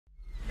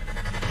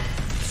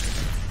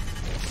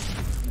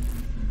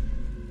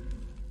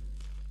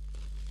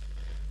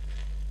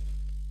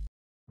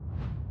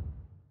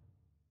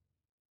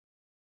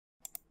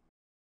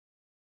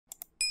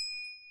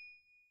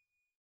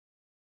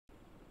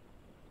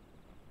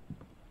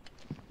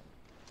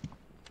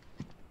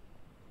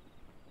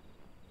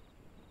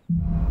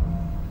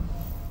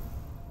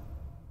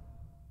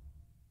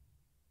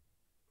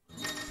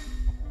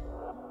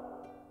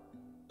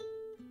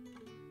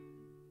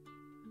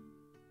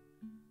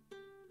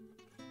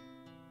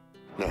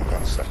No,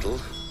 that's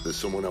settled. There's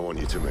someone I want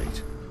you to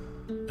meet.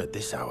 At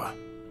this hour?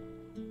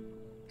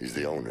 He's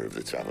the owner of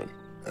the tavern,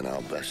 and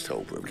our best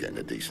hope of getting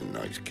a decent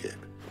night's kip.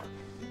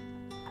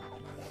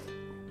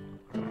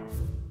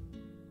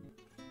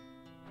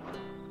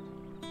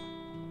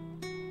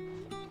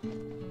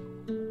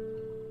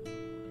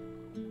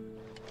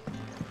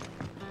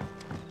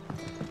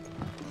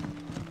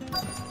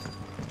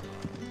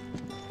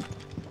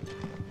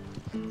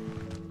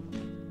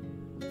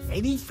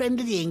 Any friend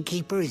of the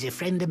innkeeper is a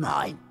friend of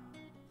mine.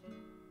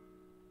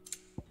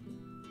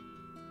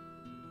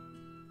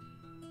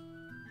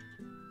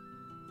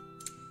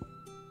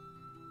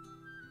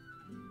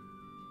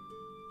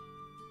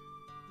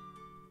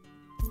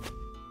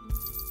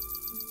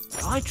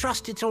 I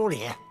trust it's all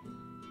here.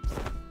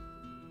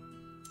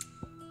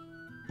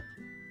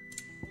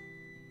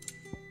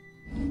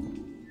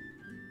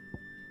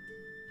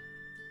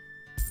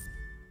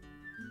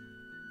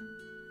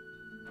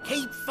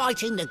 Keep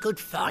fighting the good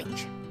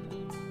fight.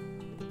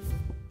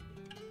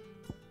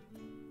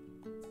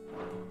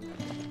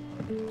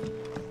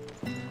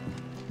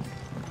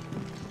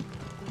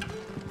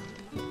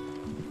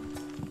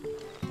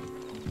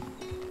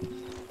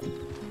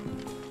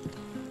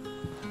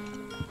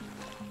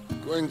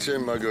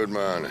 Quentin, my good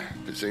man.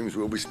 It seems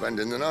we'll be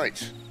spending the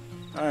night.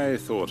 I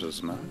thought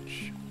as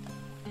much.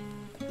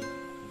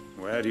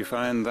 Where do you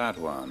find that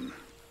one?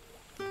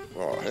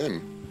 Oh,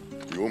 him?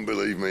 You wouldn't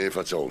believe me if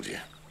I told you.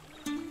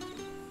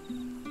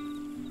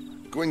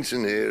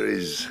 Quentin here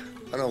is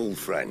an old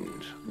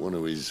friend, one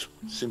who is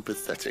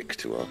sympathetic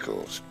to our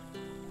cause.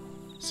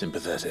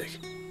 Sympathetic?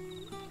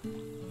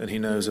 And he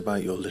knows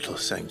about your little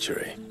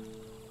sanctuary.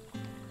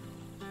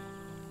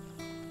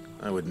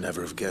 I would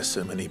never have guessed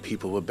so many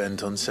people were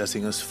bent on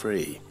setting us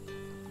free.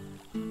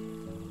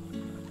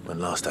 When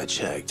last I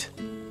checked,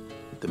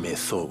 the mere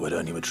thought would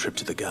earn you a trip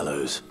to the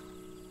gallows.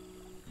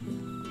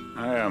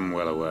 I am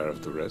well aware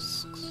of the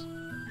risks,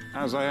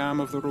 as I am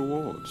of the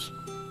rewards.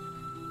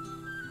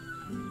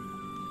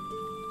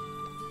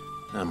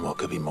 And what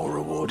could be more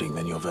rewarding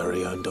than your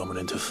very own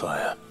dominant of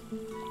fire?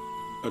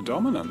 A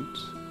dominant?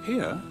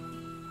 Here?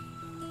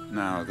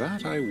 Now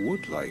that I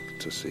would like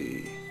to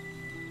see.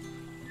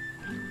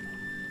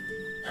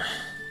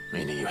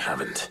 Meaning you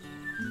haven't?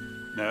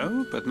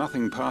 No, but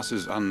nothing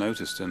passes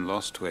unnoticed in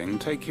Lostwing.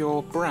 Take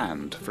your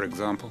brand, for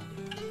example.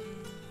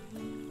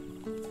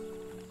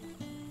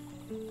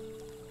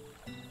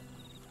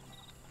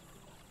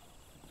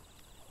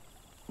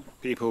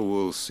 People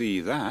will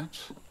see that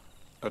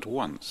at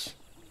once.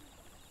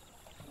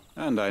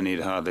 And I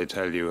need hardly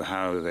tell you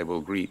how they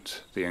will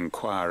greet the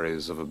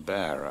inquiries of a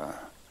bearer.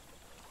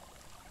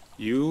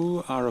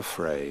 You are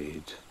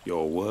afraid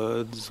your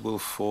words will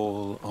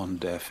fall on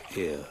deaf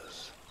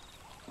ears,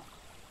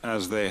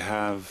 as they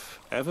have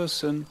ever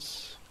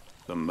since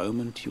the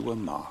moment you were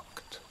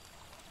marked.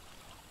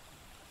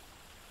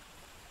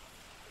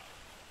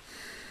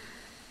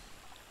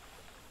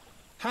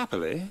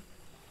 Happily,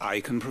 I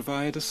can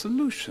provide a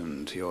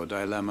solution to your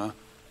dilemma,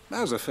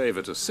 as a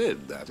favor to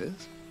Sid, that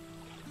is.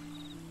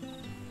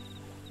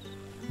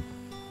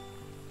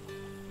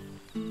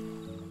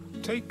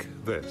 Take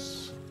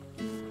this.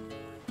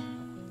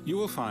 You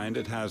will find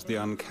it has the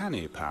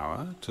uncanny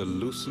power to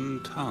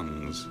loosen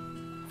tongues.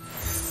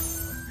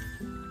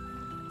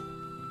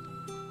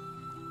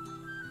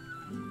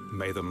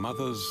 May the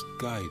mothers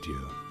guide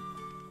you.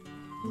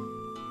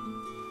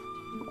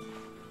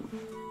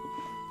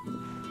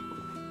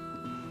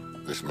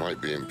 This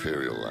might be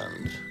Imperial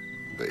land,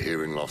 but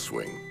here in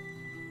Lostwing,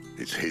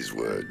 it's his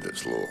word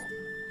that's law.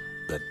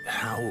 But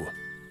how?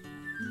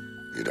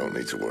 You don't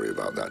need to worry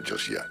about that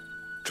just yet.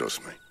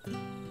 Trust me.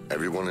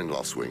 Everyone in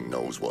Lostwing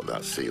knows what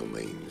that seal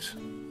means,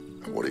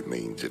 and what it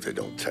means if they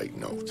don't take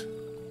note.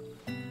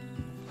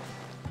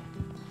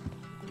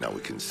 Now we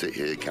can sit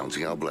here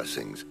counting our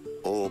blessings,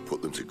 or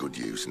put them to good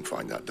use and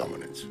find that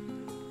dominance.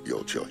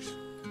 Your choice.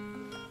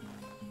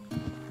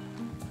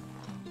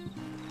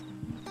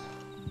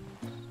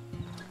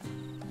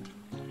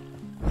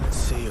 Let's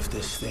see if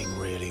this thing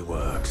really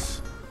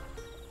works.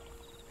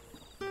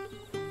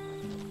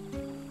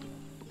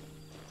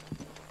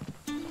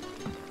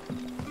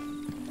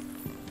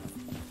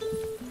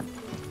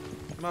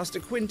 Master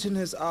Quentin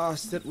has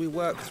asked that we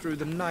work through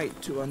the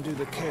night to undo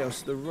the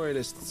chaos the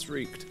Royalists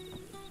wreaked.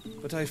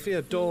 But I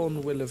fear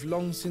dawn will have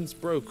long since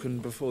broken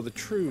before the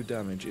true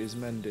damage is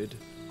mended.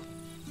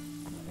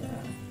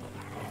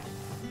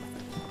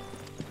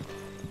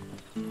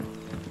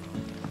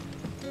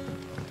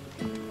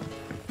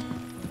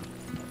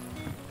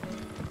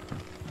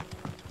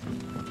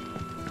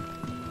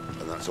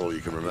 And that's all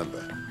you can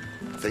remember.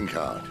 Think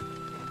hard.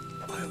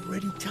 I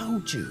already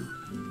told you.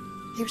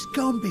 He was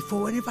gone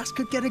before any of us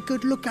could get a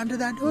good look under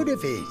that hood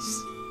of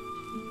his.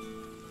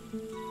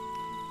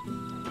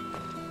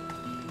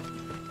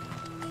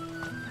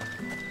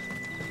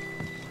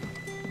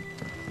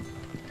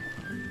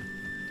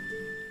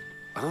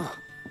 Ah.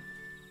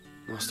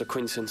 Master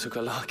Quentin took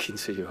a liking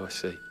to you, I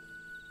see.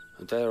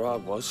 And there I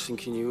was,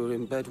 thinking you were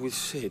in bed with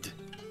Sid.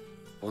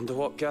 Wonder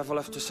what Gav will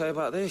have to say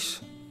about this.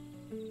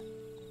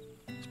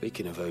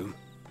 Speaking of whom,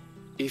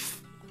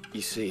 If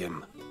you see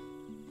him,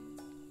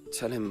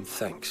 tell him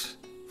thanks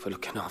for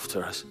looking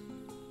after us.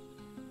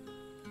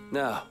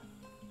 Now,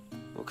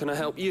 what can I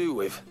help you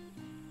with?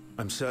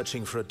 I'm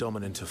searching for a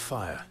dominant of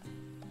fire.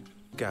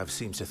 Gav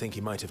seems to think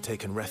he might have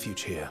taken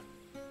refuge here.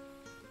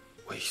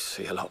 We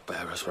see a lot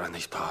bearers around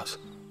these parts.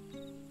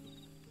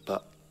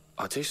 But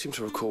I do seem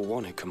to recall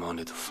one who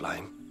commanded the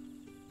flame.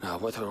 Now,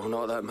 whether or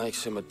not that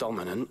makes him a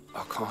dominant,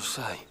 I can't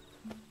say.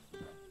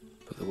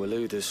 But the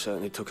Waluders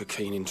certainly took a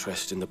keen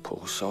interest in the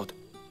poor sod.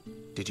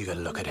 Did you get a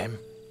look at him?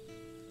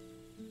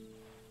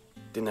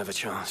 Didn't have a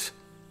chance.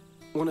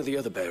 One of the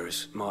other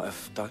bearers might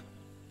have, though.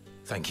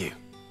 Thank you.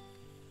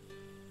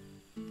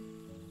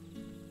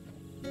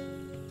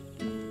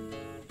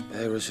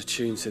 Bearers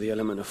attuned to the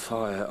element of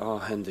fire are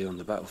handy on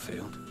the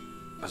battlefield,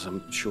 as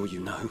I'm sure you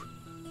know.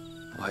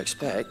 I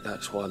expect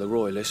that's why the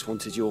Royalists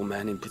wanted your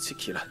man in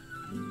particular.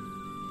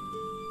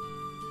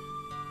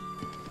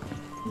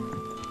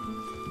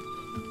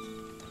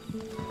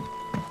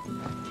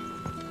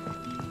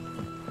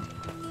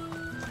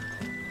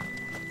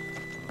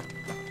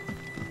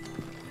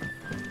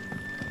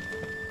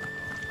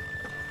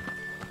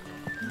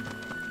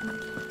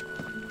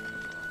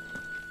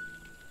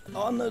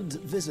 Honored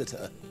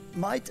visitor,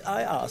 might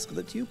I ask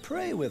that you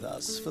pray with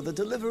us for the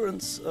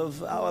deliverance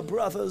of our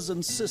brothers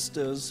and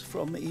sisters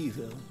from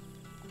evil?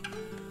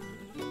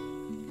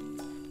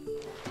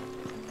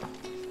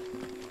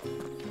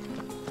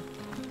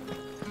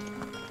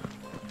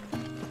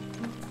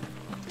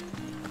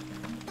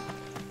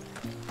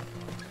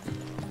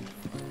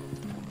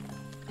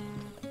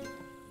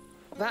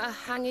 That a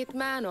hanged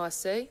man, I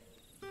see.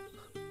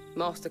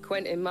 Master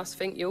Quentin must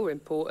think you're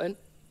important.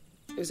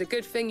 It was a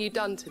good thing you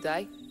done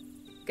today,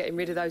 getting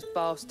rid of those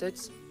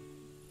bastards.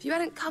 If you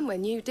hadn't come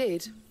when you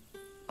did,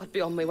 I'd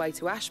be on my way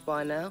to Ash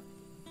by now,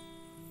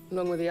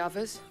 along with the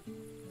others.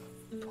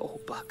 Poor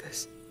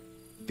buggers.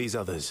 These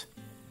others,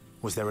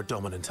 was there a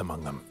dominant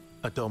among them?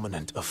 A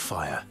dominant of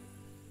fire?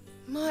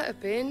 Might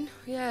have been,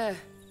 yeah.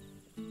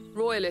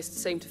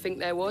 Royalists seem to think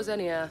there was,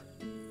 anyhow.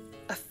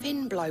 A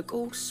thin bloke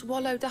all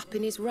swallowed up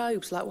in his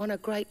robes like one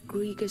of Great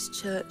Grieger's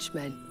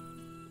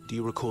churchmen. Do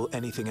you recall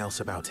anything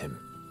else about him?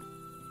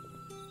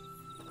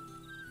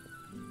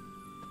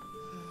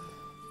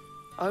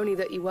 Only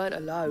that he weren't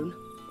alone.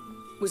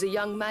 Was a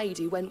young maid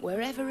who went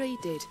wherever he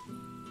did,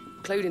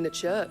 including the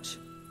church,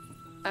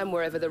 and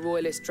wherever the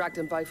Royalists dragged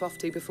them both off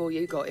to before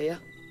you got here.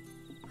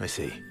 I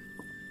see.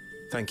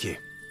 Thank you.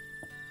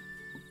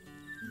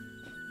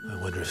 I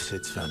wonder if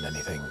Sid's found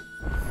anything.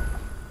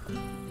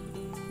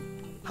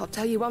 I'll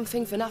tell you one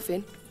thing for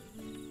nothing.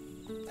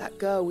 That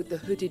girl with the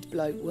hooded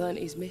bloke weren't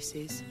his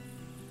missus.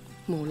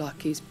 More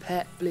like his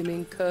pet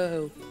blimmin'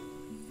 curl.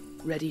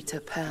 Ready to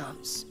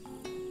pounce.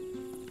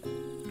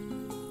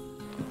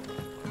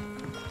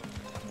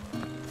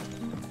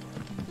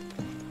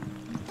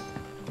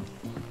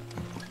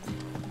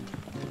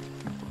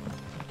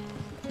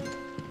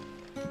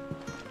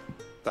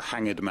 The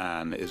hanged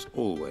man is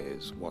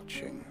always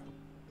watching.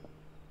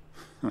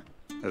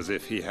 As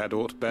if he had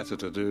aught better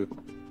to do.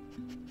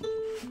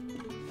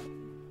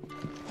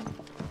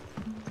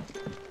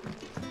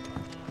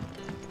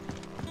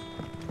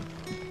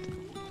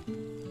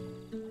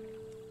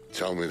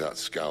 Tell me that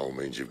scowl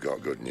means you've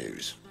got good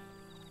news.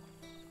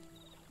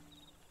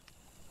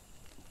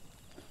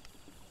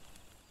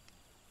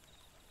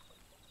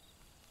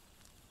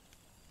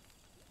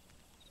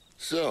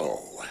 So,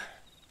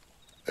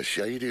 a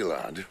shady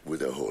lad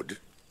with a hood,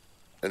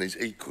 and his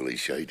equally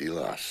shady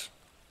lass.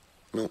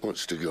 Not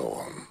much to go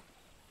on,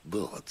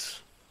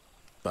 but...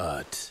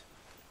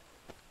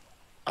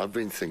 I've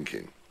been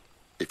thinking,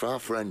 if our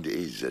friend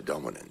is a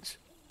dominant,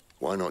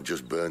 why not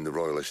just burn the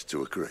Royalists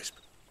to a crisp?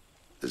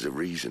 There's a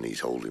reason he's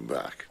holding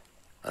back,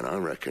 and I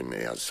reckon he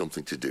has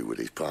something to do with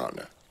his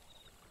partner.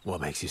 What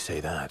makes you say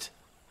that?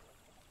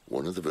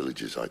 One of the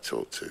villagers I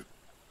talked to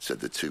said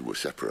the two were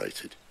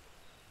separated.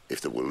 If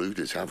the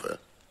Waluders have her,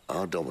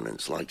 our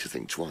dominants like to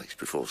think twice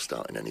before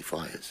starting any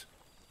fires.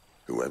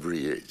 Whoever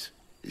he is,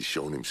 he's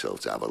shown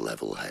himself to have a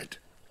level head.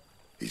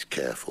 He's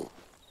careful,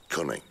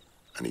 cunning,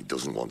 and he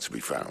doesn't want to be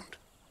found.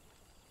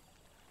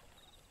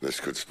 This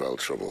could spell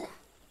trouble.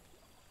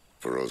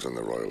 For us and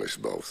the Royalists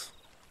both.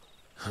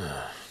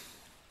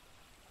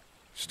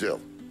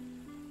 Still,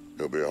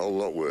 it'll be a whole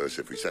lot worse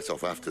if we set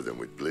off after them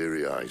with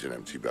bleary eyes and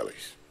empty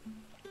bellies.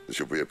 There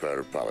should be a pair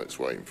of pallets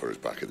waiting for us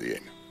back at the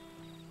inn.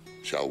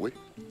 Shall we?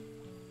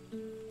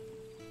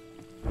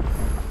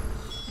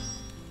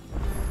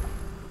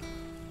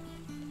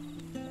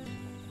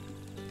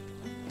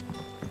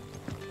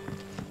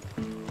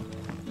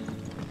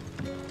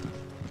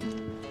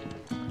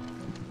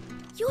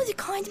 You're the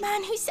kind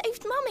man who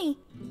saved Mummy.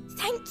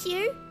 Thank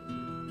you.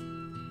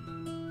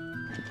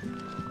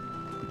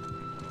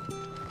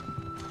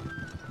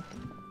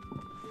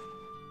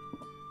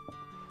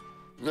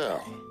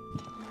 Now,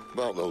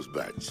 about those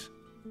beds.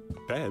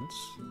 Beds?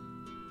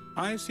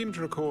 I seem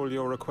to recall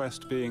your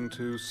request being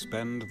to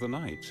spend the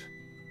night.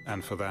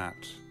 And for that,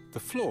 the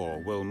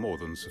floor will more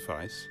than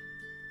suffice.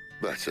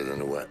 Better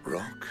than a wet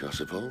rock, I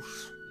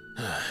suppose.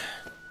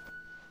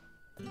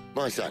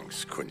 My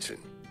thanks, Quentin.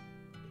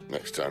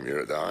 Next time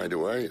you're at the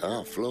hideaway,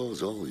 our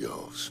floor's all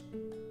yours.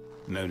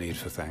 No need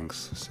for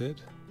thanks,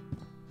 Sid.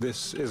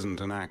 This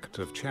isn't an act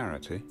of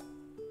charity.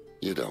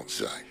 You don't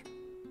say.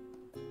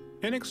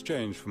 In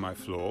exchange for my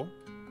floor,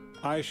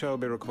 I shall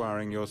be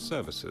requiring your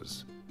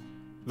services.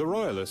 The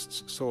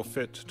Royalists saw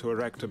fit to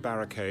erect a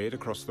barricade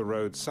across the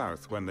road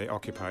south when they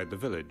occupied the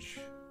village,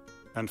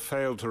 and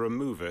failed to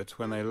remove it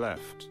when they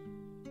left.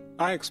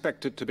 I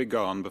expect it to be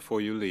gone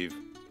before you leave.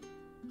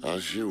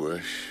 As you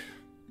wish.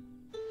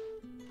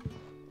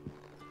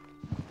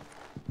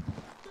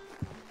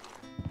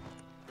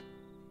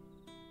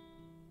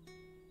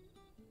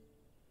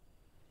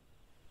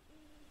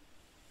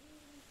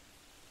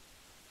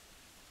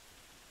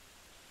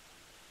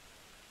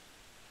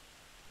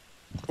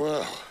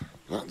 Well,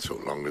 that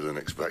took longer than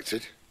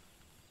expected.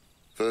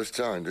 First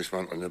time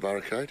dismantling the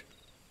barricade?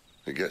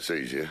 It gets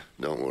easier,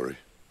 don't worry.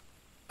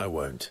 I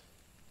won't.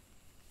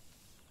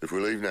 If we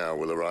leave now,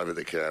 we'll arrive at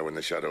the care when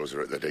the shadows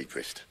are at their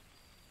deepest.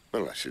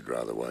 Unless you'd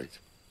rather wait.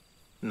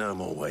 No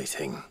more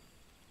waiting.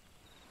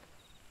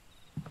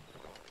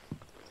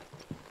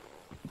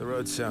 The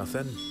road south,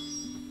 then?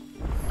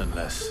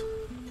 Unless...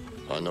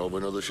 I know of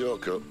another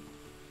shortcut.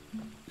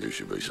 You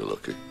should be so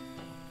lucky.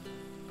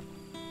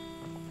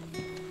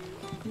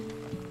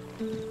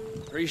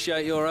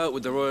 Appreciate your help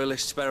with the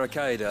Royalists'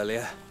 barricade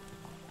earlier.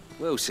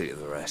 We'll see to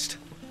the rest.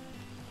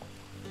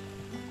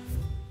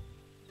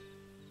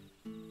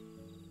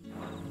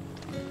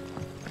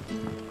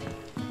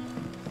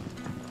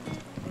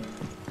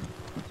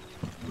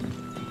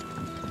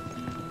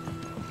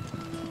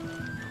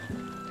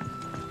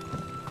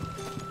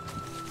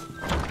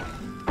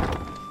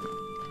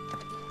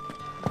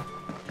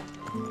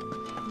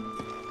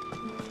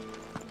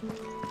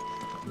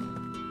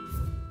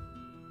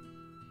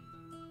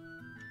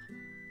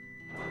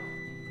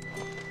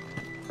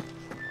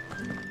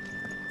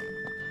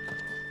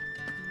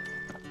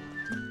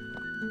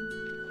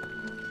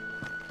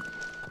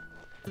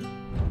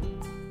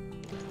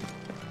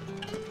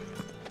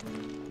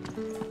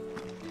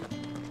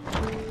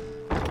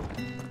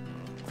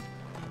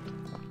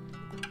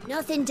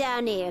 Nothing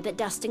down here but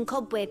dust and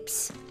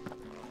cobwebs.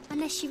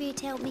 Unless you're here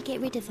to help me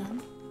get rid of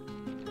them.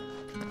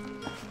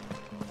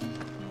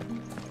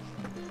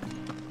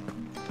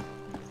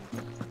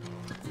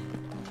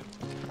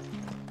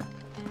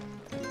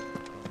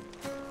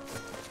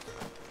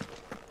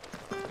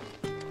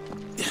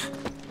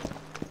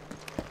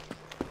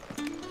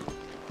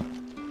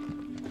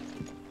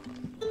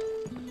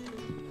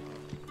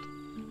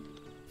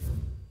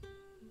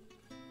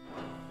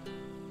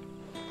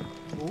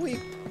 Weep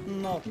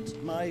not,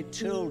 my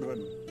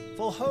children,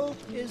 for hope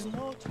is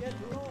not yet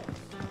lost.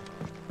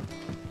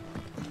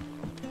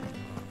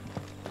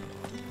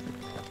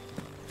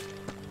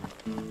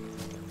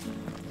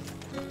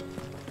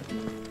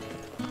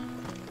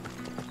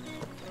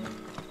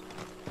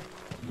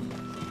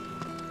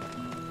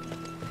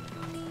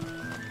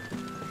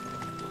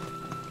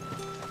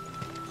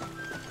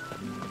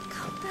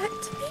 Come back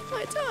to me,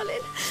 my darling.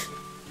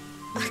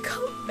 I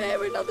can't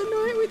bear another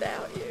night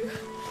without you.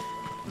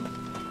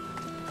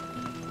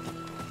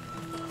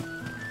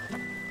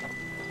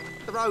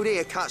 The road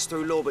here cuts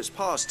through Lorbert's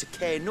Pass to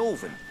Care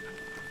Northern.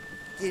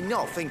 You're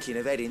not thinking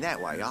of heading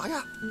that way, are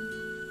you?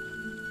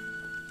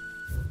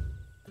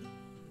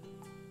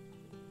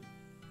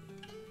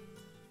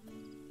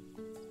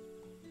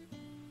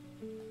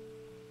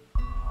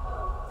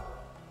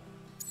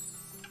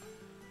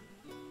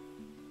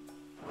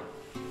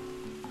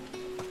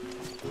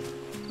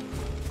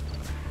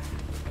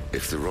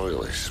 If the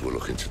Royalists were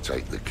looking to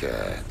take the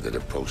care, they'd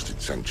have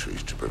posted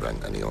sentries to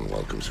prevent any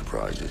unwelcome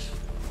surprises.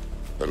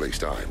 At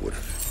least I would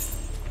have.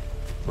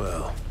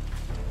 Well,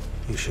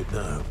 you should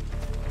know.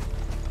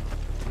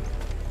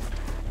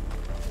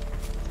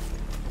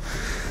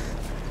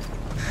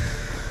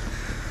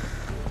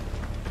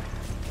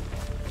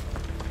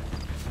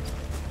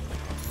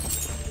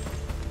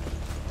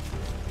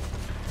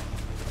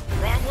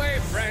 Wrong way,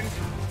 friend.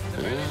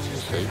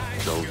 See,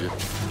 told you.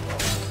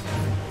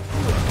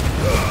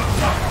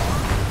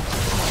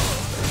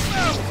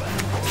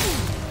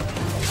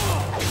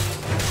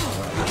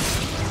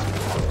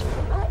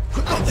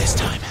 Not this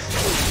time.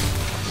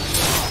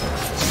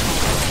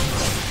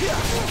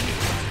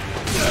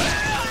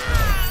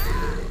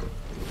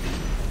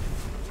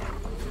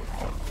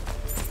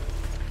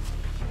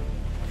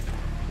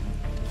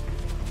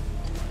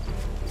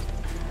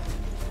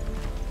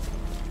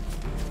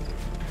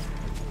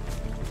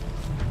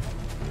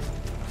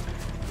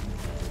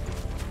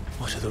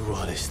 What are the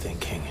Royalists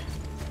thinking?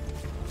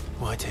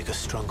 Why take a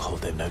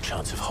stronghold they've no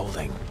chance of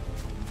holding?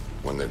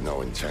 When they've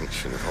no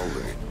intention of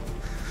holding it.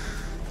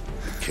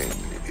 The king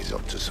is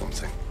up to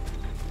something.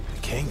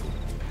 The king?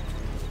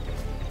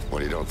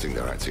 Well, you don't think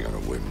they're acting on a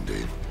whim, do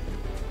you?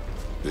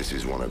 This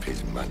is one of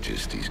His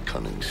Majesty's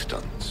cunning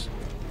stunts,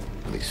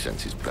 and he's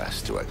sent his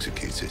best to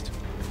execute it.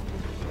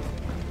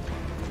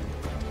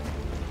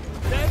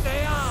 There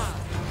they are!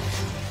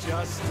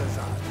 Just as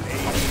our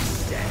lady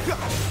said.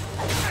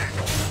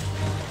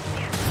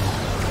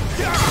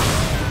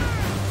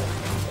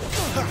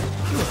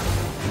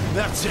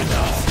 That's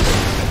enough!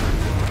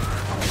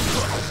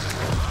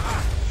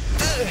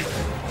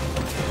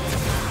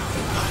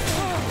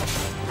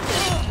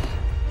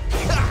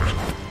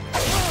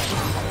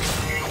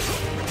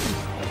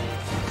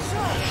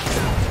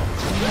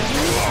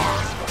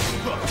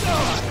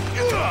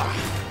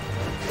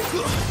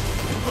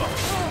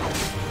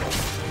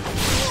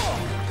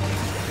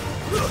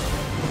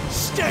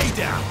 Stay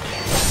down!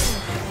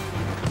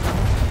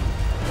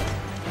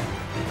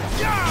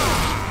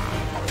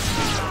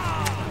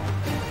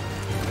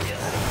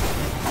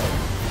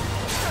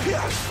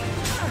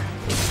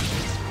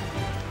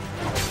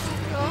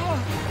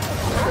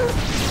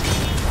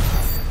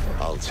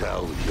 I'll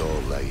tell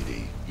your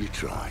lady you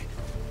tried.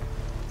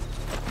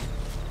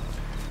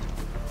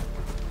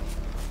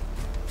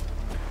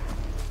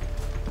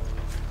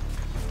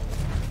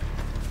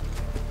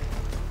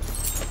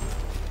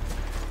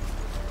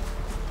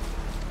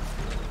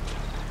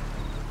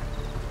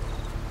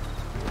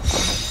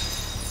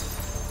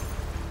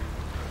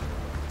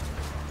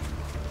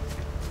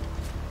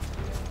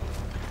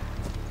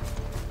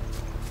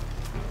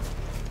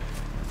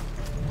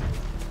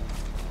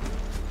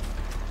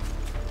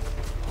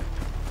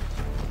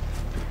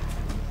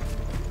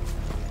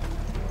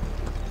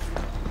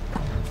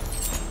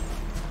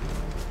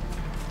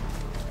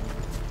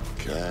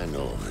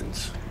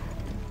 Normans.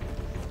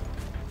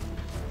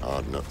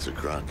 Hard nut to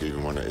crack,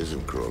 even when it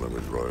isn't crawling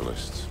with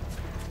royalists.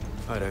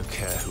 I don't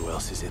care who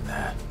else is in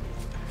there.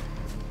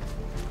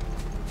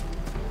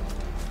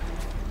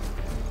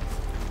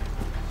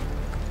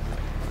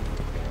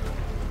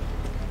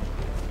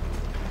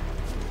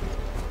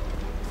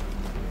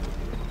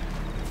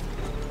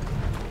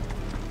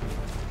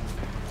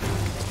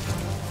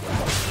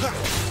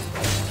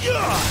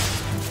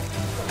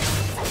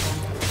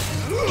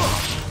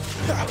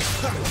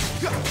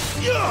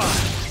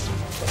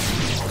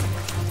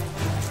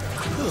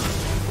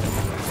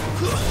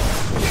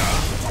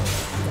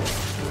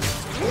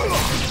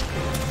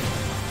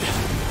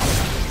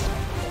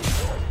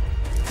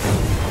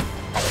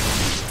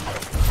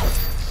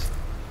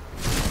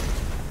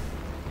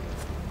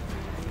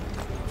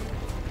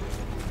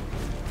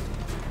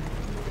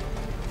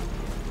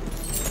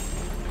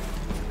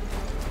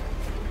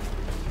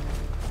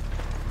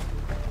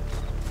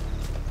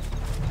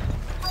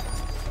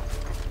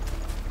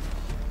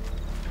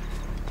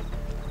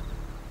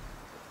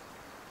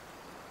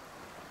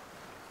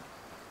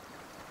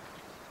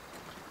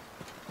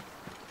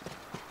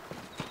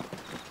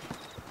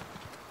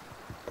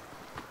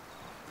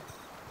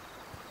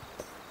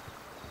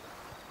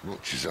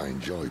 Much as I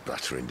enjoy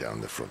battering down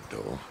the front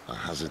door, I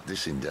hazard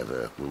this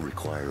endeavour will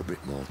require a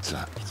bit more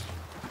tact.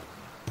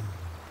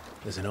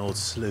 There's an old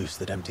sluice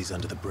that empties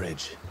under the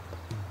bridge.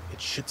 It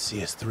should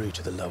see us through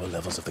to the lower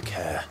levels of the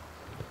care.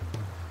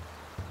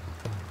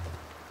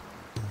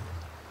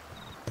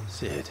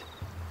 Sid.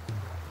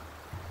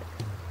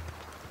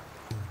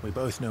 We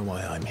both know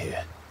why I'm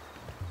here.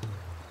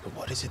 But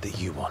what is it that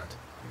you want?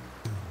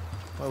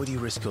 Why would you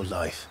risk your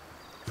life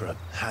for a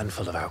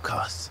handful of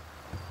outcasts?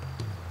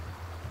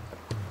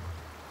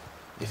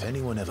 If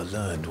anyone ever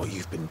learned what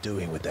you've been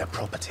doing with their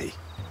property...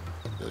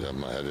 I'd have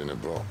my head in a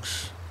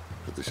box.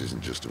 But this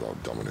isn't just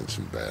about dominance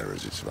and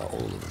bearers, it's about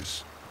all of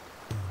us.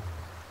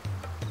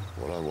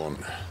 What I want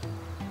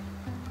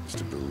is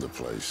to build a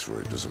place where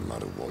it doesn't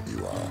matter what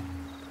you are,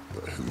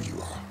 but who you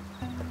are.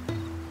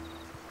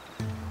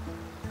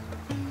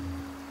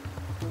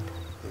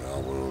 But our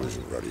world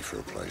isn't ready for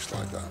a place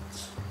like that.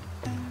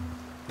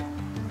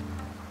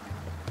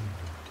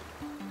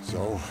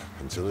 So,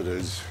 until it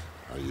is,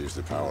 I use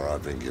the power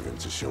I've been given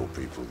to show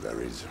people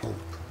there is hope.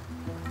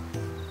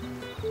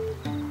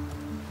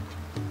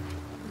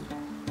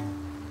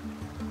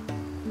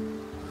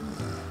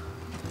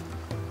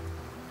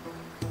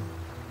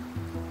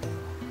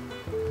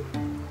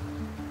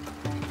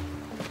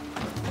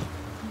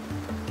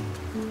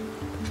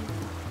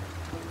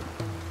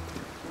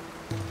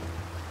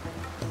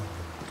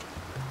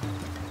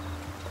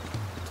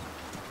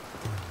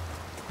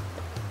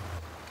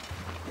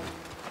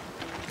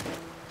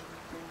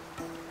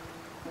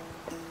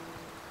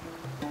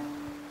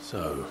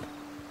 So,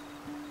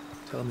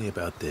 tell me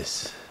about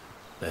this,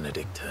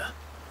 Benedicta.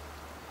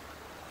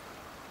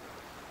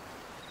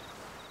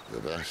 The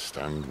best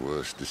and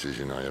worst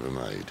decision I ever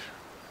made.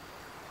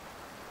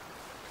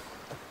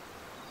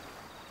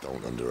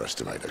 Don't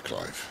underestimate her,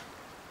 Clive.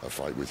 A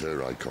fight with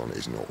her Eikon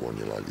is not one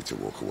you're likely to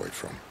walk away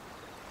from.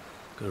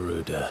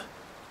 Garuda,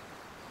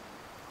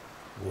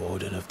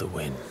 Warden of the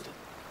Wind.